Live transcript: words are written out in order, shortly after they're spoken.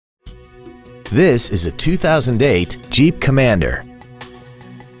This is a 2008 Jeep Commander.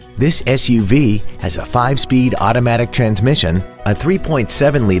 This SUV has a 5-speed automatic transmission, a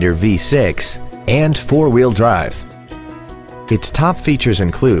 3.7-liter V6, and 4-wheel drive. Its top features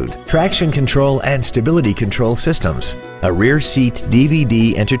include traction control and stability control systems, a rear seat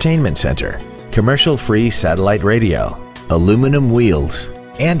DVD entertainment center, commercial-free satellite radio, aluminum wheels,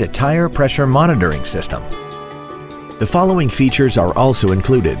 and a tire pressure monitoring system. The following features are also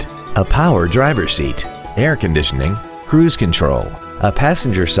included: a power driver's seat, air conditioning, cruise control, a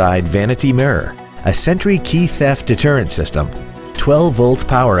passenger side vanity mirror, a Sentry key theft deterrent system, 12-volt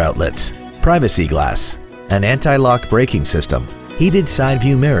power outlets, privacy glass, an anti-lock braking system, heated side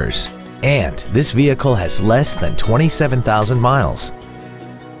view mirrors, and this vehicle has less than 27,000 miles.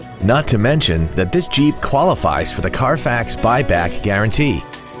 Not to mention that this Jeep qualifies for the Carfax buyback guarantee.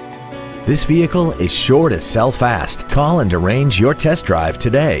 This vehicle is sure to sell fast. Call and arrange your test drive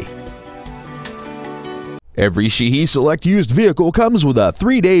today. Every Sheehy Select used vehicle comes with a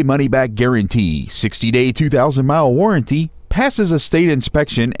 3-day money-back guarantee, 60-day 2,000-mile warranty, passes a state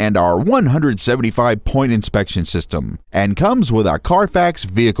inspection and our 175-point inspection system, and comes with a Carfax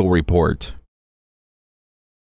vehicle report.